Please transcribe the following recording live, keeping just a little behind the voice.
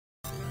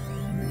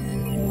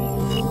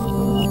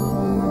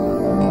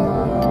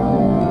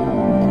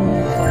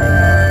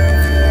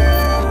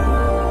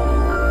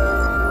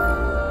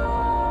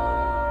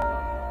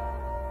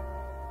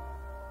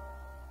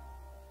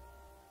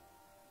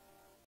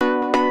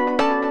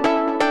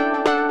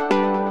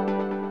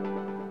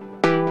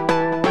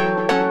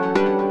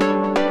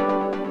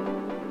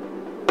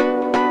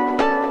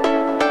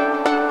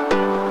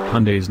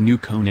Hyundai's new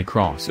Kona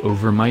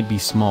crossover might be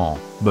small,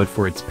 but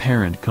for its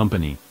parent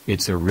company,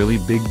 it's a really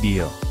big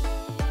deal.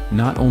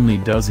 Not only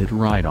does it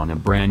ride on a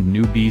brand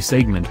new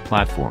B-segment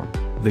platform,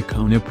 the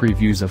Kona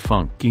previews a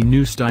funky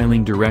new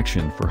styling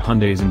direction for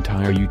Hyundai's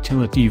entire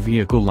utility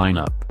vehicle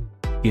lineup.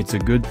 It's a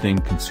good thing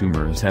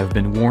consumers have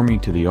been warming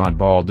to the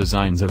oddball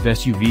designs of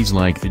SUVs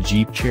like the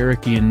Jeep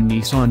Cherokee and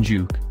Nissan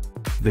Juke.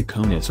 The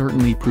Kona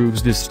certainly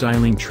proves this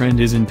styling trend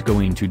isn't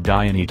going to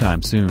die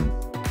anytime soon.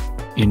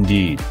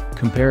 Indeed,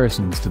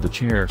 comparisons to the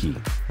Cherokee,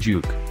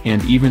 Juke,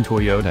 and even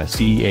Toyota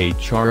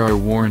CHR are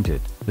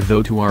warranted,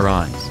 though to our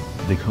eyes,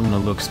 the Kona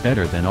looks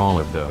better than all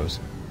of those.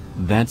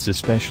 That's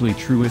especially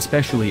true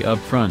up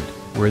front,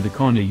 where the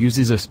Kona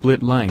uses a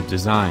split light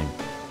design.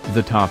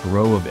 The top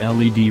row of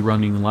LED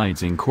running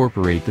lights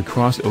incorporate the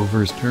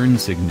crossover's turn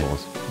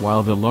signals,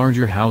 while the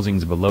larger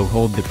housings below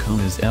hold the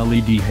Kona's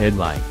LED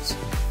headlights.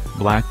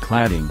 Black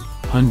cladding,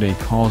 Hyundai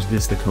calls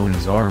this the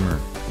Kona's armor,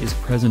 is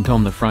present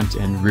on the front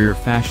and rear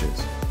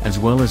fascias, as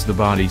well as the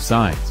body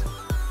sides.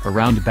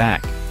 Around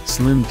back,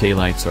 slim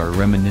taillights are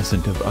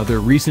reminiscent of other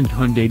recent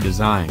Hyundai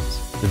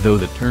designs, though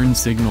the turn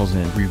signals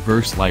and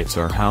reverse lights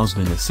are housed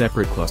in a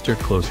separate cluster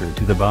closer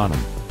to the bottom.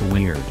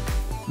 Weird.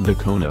 The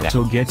Kona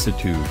also gets a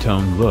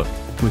two-tone look,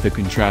 with a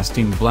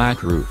contrasting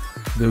black roof,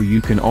 though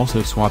you can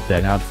also swap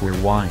that out for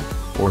white,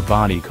 or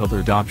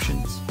body-colored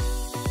options.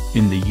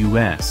 In the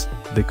US,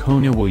 the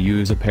Kona will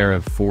use a pair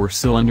of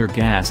 4-cylinder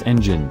gas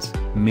engines,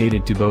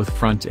 mated to both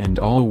front and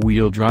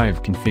all-wheel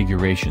drive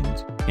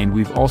configurations, and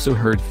we've also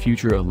heard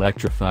future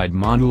electrified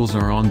models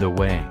are on the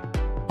way.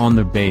 On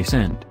the base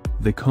end,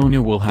 the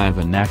Kona will have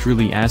a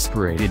naturally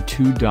aspirated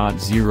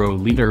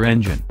 2.0-liter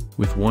engine,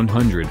 with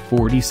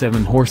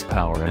 147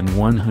 horsepower and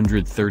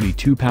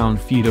 132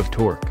 pound-feet of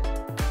torque.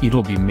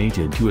 It'll be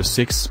mated to a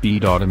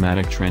 6-speed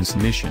automatic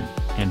transmission,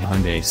 and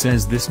Hyundai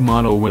says this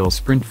model will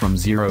sprint from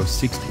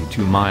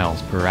 0-62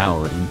 miles per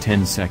hour in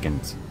 10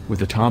 seconds,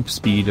 with a top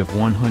speed of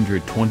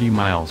 120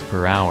 miles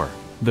per hour,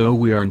 though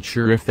we aren't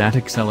sure if that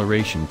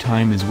acceleration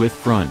time is with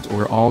front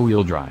or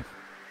all-wheel drive.